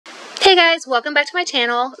Hey guys, welcome back to my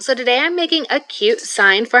channel. So today I'm making a cute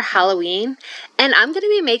sign for Halloween, and I'm going to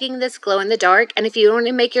be making this glow in the dark, and if you want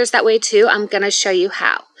to make yours that way too, I'm going to show you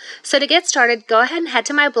how. So to get started, go ahead and head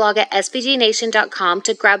to my blog at svgnation.com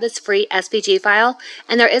to grab this free SVG file,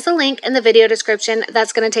 and there is a link in the video description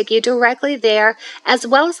that's going to take you directly there, as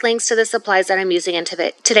well as links to the supplies that I'm using in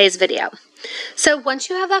today's video. So once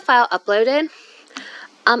you have that file uploaded,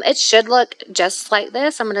 it should look just like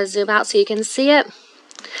this. I'm going to zoom out so you can see it.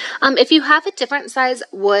 If you have a different size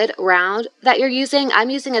wood round that you're using, I'm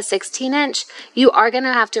using a 16-inch, you are going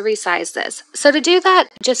to have to resize this. So to do that,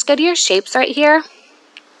 just go to your shapes right here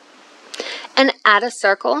and add a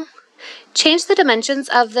circle. Change the dimensions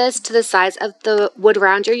of this to the size of the wood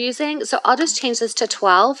round you're using. So I'll just change this to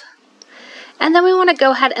 12. And then we want to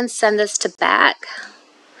go ahead and send this to back.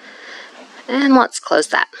 And let's close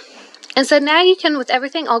that. And so now you can, with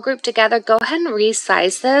everything all grouped together, go ahead and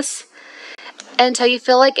resize this until you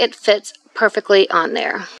feel like it fits perfectly on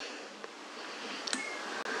there.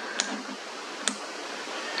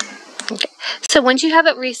 Okay. So once you have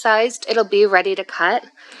it resized, it'll be ready to cut.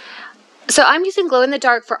 So I'm using glow in the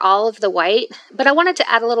dark for all of the white, but I wanted to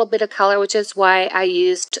add a little bit of color, which is why I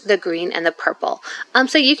used the green and the purple.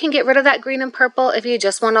 So you can get rid of that green and purple if you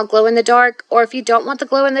just want to glow in the dark, or if you don't want the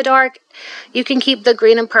glow in the dark, you can keep the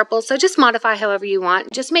green and purple. So just modify however you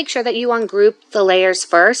want. Just make sure that you ungroup the layers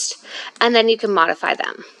first, and then you can modify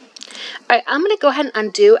them. All right, I'm going to go ahead and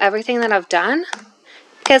undo everything that I've done,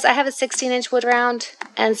 because I have a 16-inch wood round,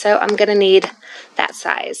 and so I'm going to need that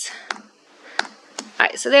size. All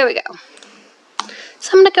right, so there we go.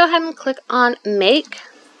 So I'm going to go ahead and click on Make.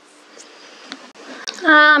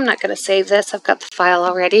 I'm not going to save this. I've got the file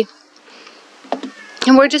already.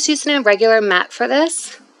 And we're just using a regular mat for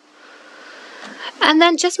this. And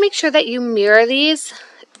then just make sure that you mirror these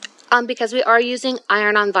because we are using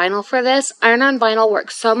iron-on vinyl for this. Iron-on vinyl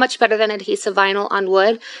works so much better than adhesive vinyl on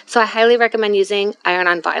wood, so I highly recommend using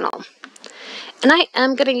iron-on vinyl. And I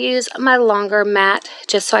am going to use my longer mat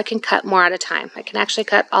just so I can cut more at a time. I can actually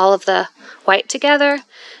cut all of the white together.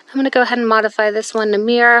 I'm going to go ahead and modify this one to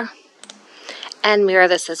mirror and mirror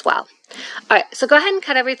this as well. All right, so go ahead and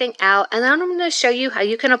cut everything out, and then I'm going to show you how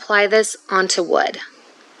you can apply this onto wood.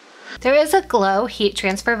 There is a glow heat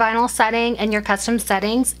transfer vinyl setting in your custom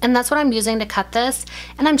settings, and that's what I'm using to cut this.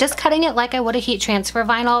 And I'm just cutting it like I would a heat transfer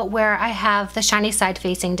vinyl, where I have the shiny side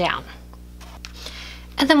facing down.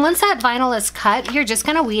 And then once that vinyl is cut, you're just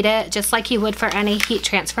going to weed it just like you would for any heat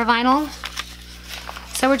transfer vinyl.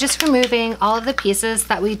 So we're just removing all of the pieces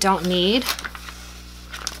that we don't need.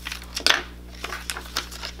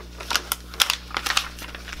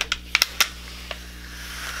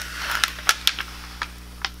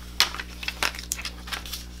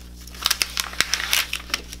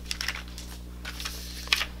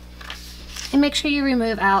 And make sure you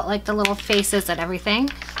remove out like the little faces and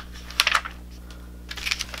everything.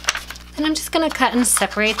 And I'm just going to cut and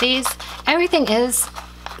separate these. Everything is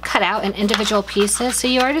cut out in individual pieces, so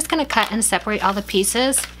you are just going to cut and separate all the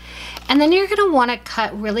pieces. And then you're going to want to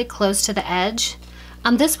cut really close to the edge.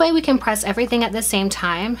 This way we can press everything at the same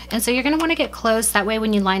time. And so you're going to want to get close, that way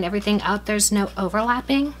when you line everything out there's no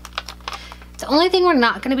overlapping. The only thing we're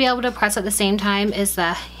not going to be able to press at the same time is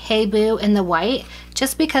the Hey Boo in the white,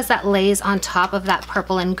 just because that lays on top of that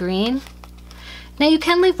purple and green. Now you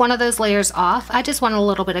can leave one of those layers off. I just wanted a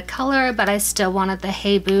little bit of color, but I still wanted the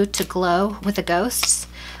Hey Boo to glow with the ghosts.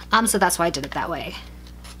 So that's why I did it that way.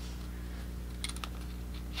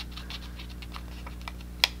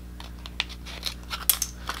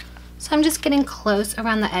 So I'm just getting close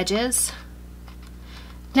around the edges.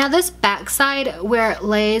 Now this back side where it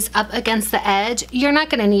lays up against the edge, you're not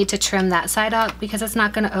going to need to trim that side up because it's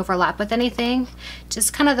not going to overlap with anything.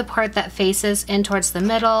 Just kind of the part that faces in towards the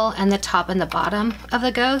middle and the top and the bottom of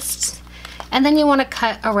the ghosts. And then you want to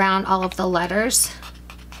cut around all of the letters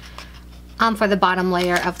for the bottom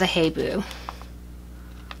layer of the Hey Boo.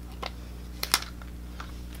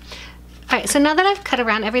 Alright, so now that I've cut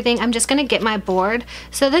around everything, I'm just going to get my board.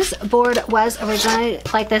 So this board was originally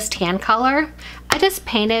like this tan color. I just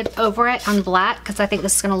painted over it on black because I think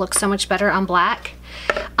this is going to look so much better on black.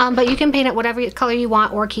 But you can paint it whatever color you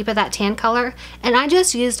want or keep it that tan color. And I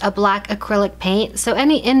just used a black acrylic paint, so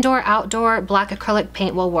any indoor, outdoor black acrylic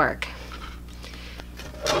paint will work.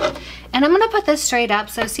 And I'm going to put this straight up.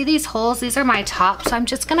 So see these holes? These are my top, so I'm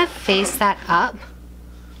just going to face that up.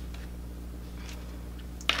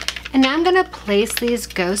 And now I'm going to place these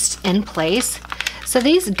ghosts in place. So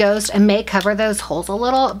these ghosts may cover those holes a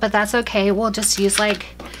little, but that's okay. We'll just use like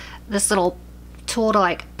this little tool to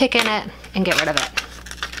like pick in it and get rid of it.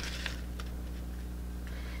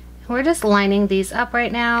 We're just lining these up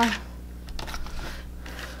right now.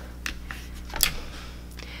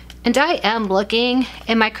 And I am looking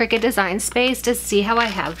in my Cricut design space to see how I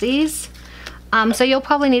have these. So you'll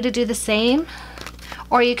probably need to do the same,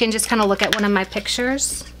 or you can just kind of look at one of my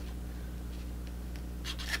pictures.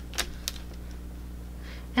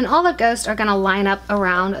 And all the ghosts are going to line up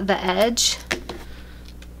around the edge.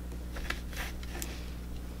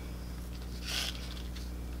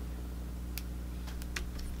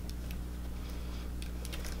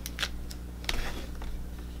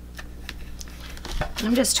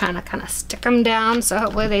 I'm just trying to kind of stick them down so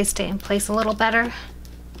hopefully they stay in place a little better.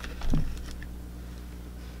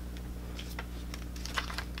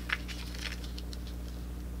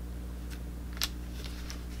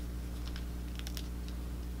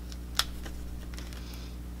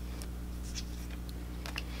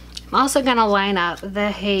 I'm also going to line up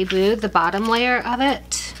the Hey Boo, the bottom layer of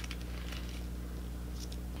it.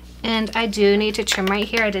 And I do need to trim right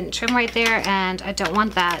here. I didn't trim right there, and I don't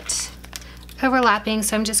want that overlapping,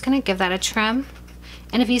 so I'm just going to give that a trim.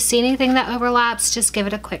 And if you see anything that overlaps, just give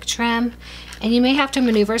it a quick trim. And you may have to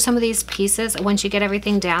maneuver some of these pieces once you get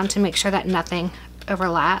everything down to make sure that nothing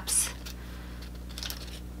overlaps.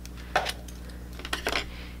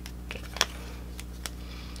 Okay.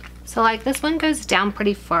 So like this one goes down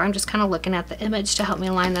pretty far. I'm just kind of looking at the image to help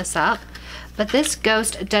me line this up. But this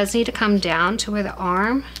ghost does need to come down to where the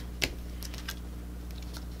arm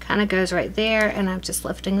kind of goes right there, and I'm just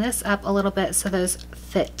lifting this up a little bit so those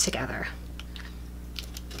fit together.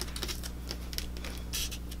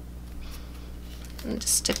 And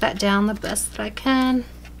just stick that down the best that I can.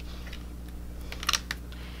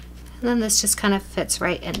 And then this just kind of fits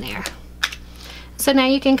right in there. So now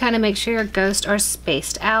you can kind of make sure your ghosts are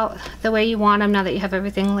spaced out the way you want them now that you have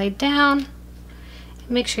everything laid down.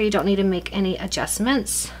 Make sure you don't need to make any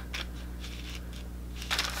adjustments.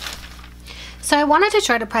 So I wanted to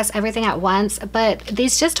try to press everything at once, but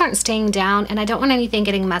these just aren't staying down and I don't want anything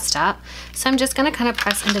getting messed up. So I'm just gonna kind of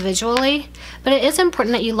press individually, but it is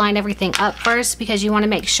important that you line everything up first because you wanna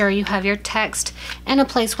make sure you have your text in a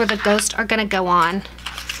place where the ghosts are gonna go on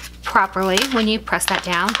properly when you press that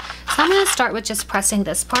down. So I'm gonna start with just pressing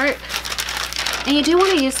this part. And you do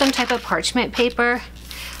wanna use some type of parchment paper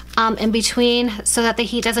in between so that the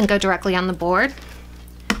heat doesn't go directly on the board.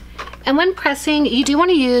 And when pressing, you do want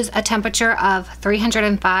to use a temperature of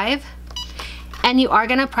 305, and you are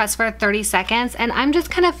going to press for 30 seconds. And I'm just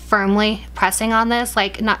kind of firmly pressing on this,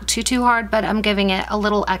 like not too hard, but I'm giving it a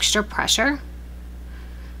little extra pressure.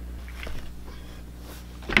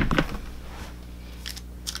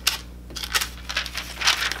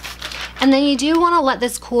 And then you do want to let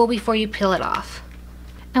this cool before you peel it off.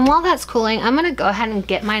 And while that's cooling, I'm going to go ahead and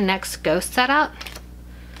get my next ghost set up.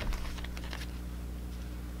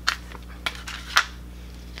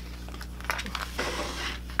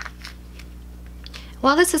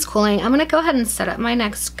 While this is cooling, I'm going to go ahead and set up my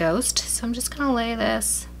next ghost. So I'm just going to lay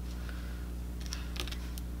this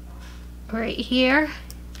right here.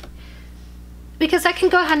 Because I can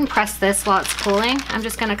go ahead and press this while it's cooling. I'm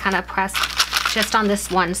just going to kind of press just on this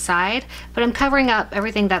one side, but I'm covering up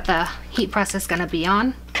everything that the heat press is going to be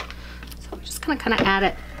on. So I'm just going to kind of add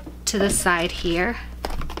it to the side here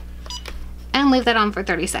and leave that on for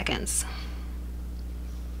 30 seconds.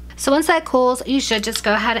 So once that cools, you should just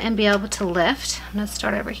go ahead and be able to lift. I'm going to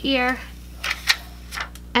start over here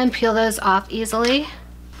and peel those off easily.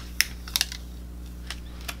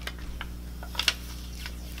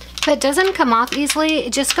 If it doesn't come off easily,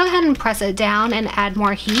 just go ahead and press it down and add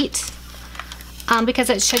more heat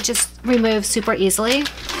because it should just remove super easily.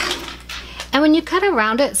 And when you cut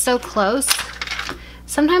around it so close,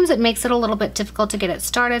 sometimes it makes it a little bit difficult to get it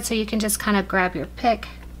started, so you can just kind of grab your pick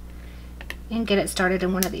and get it started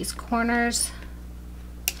in one of these corners.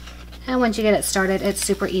 And once you get it started, it's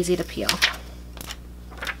super easy to peel.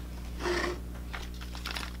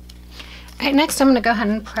 Alright, next I'm going to go ahead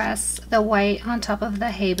and press the white on top of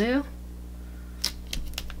the Hey Boo.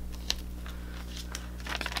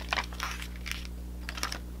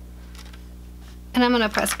 And I'm going to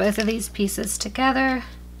press both of these pieces together.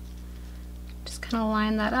 Just kind of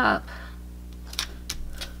line that up.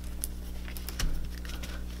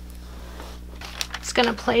 Just going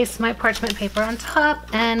to place my parchment paper on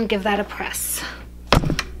top and give that a press.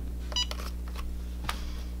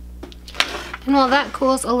 And while that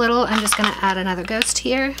cools a little, I'm just going to add another ghost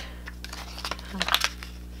here.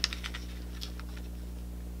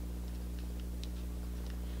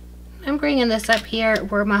 I'm bringing this up here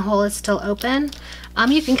where my hole is still open.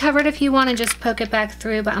 You can cover it if you want and just poke it back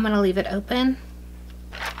through, but I'm going to leave it open.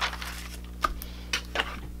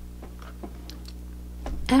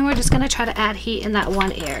 And we're just going to try to add heat in that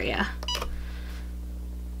one area.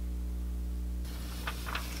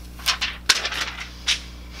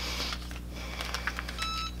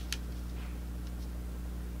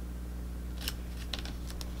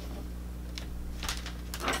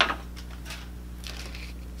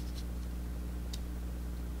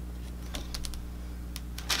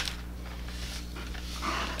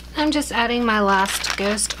 I'm just adding my last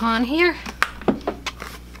ghost on here.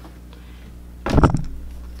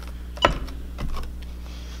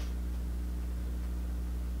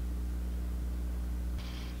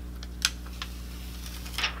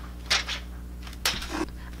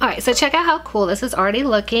 Alright, so check out how cool this is already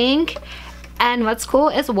looking. And what's cool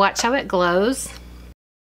is watch how it glows.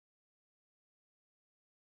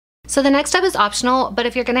 So the next step is optional, but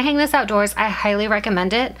if you're gonna hang this outdoors, I highly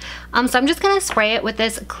recommend it. So I'm just gonna spray it with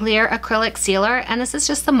this clear acrylic sealer, and this is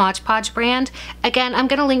just the Mod Podge brand. Again, I'm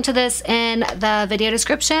gonna link to this in the video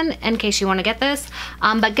description in case you wanna get this,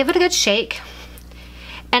 but give it a good shake.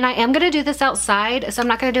 And I am gonna do this outside, so I'm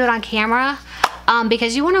not gonna do it on camera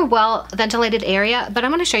because you want a well ventilated area, but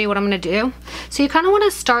I'm gonna show you what I'm gonna do. So you kinda wanna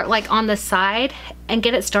start like on the side and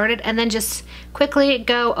get it started, and then just quickly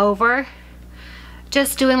go over,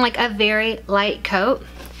 just doing like a very light coat,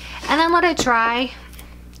 and then let it dry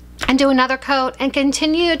and do another coat and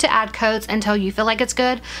continue to add coats until you feel like it's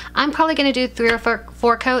good. I'm probably gonna do 3 or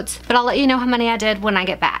 4 coats, but I'll let you know how many I did when I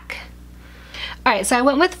get back. Alright, so I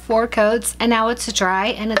went with 4 coats and now it's dry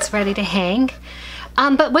and it's ready to hang.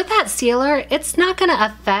 But with that sealer, it's not going to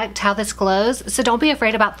affect how this glows, so don't be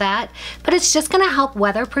afraid about that. But it's just going to help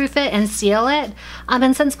weatherproof it and seal it.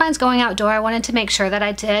 And since mine's going outdoor, I wanted to make sure that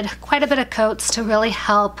I did quite a bit of coats to really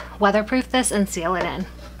help weatherproof this and seal it in.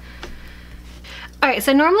 Alright,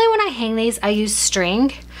 so normally when I hang these, I use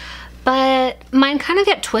string. But mine kind of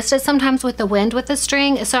get twisted sometimes with the wind with the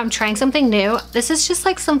string, so I'm trying something new. This is just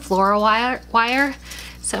like some floral wire.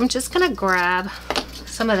 So I'm just going to grab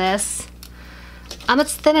some of this.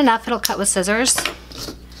 It's thin enough, it'll cut with scissors.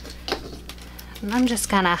 And I'm just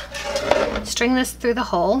gonna string this through the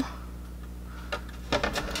hole.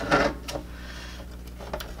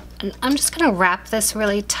 And I'm just gonna wrap this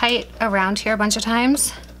really tight around here a bunch of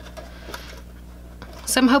times.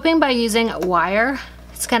 So I'm hoping by using wire,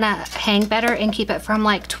 it's gonna hang better and keep it from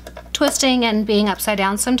like twisting and being upside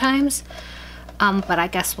down sometimes. But I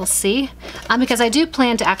guess we'll see. Because I do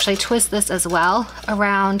plan to actually twist this as well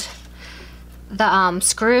around the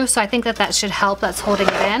screw, so I think that that should help. That's holding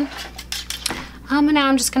it in. And now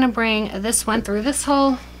I'm just going to bring this one through this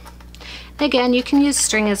hole. Again, you can use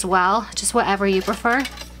string as well, just whatever you prefer.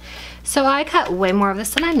 So I cut way more of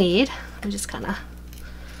this than I need. I'm just gonna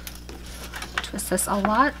twist this a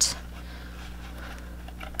lot.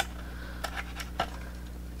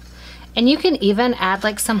 And you can even add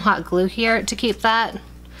like some hot glue here to keep that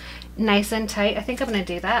nice and tight. I think I'm gonna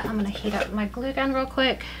do that. I'm gonna heat up my glue gun real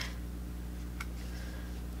quick.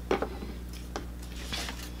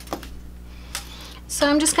 So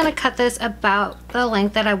I'm just gonna cut this about the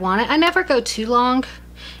length that I want it. I never go too long.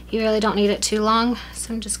 You really don't need it too long.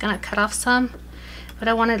 So I'm just gonna cut off some, but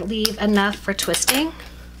I wanna leave enough for twisting.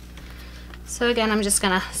 So again, I'm just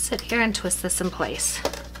gonna sit here and twist this in place.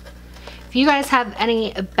 If you guys have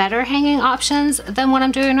any better hanging options than what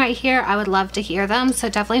I'm doing right here, I would love to hear them. So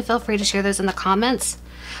definitely feel free to share those in the comments.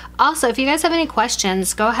 Also, if you guys have any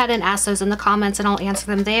questions, go ahead and ask those in the comments and I'll answer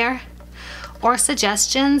them there. Or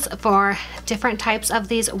suggestions for different types of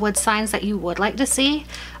these wood signs that you would like to see.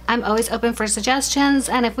 I'm always open for suggestions,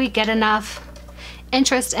 and if we get enough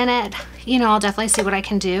interest in it, you know, I'll definitely see what I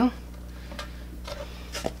can do.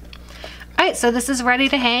 Alright, so this is ready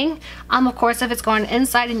to hang. Of course, if it's going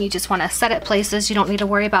inside and you just want to set it places, you don't need to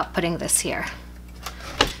worry about putting this here.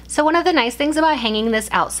 So one of the nice things about hanging this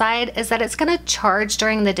outside is that it's going to charge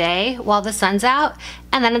during the day while the sun's out,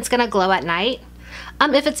 and then it's going to glow at night.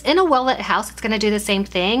 If it's in a well-lit house, it's going to do the same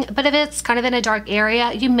thing, but if it's kind of in a dark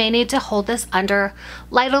area, you may need to hold this under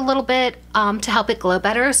light a little bit to help it glow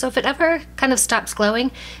better. So if it ever kind of stops glowing,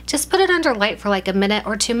 just put it under light for like a minute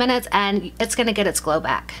or 2 minutes and it's going to get its glow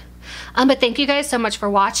back. But thank you guys so much for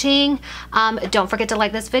watching. Don't forget to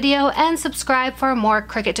like this video and subscribe for more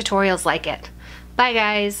Cricut tutorials like it. Bye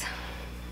guys.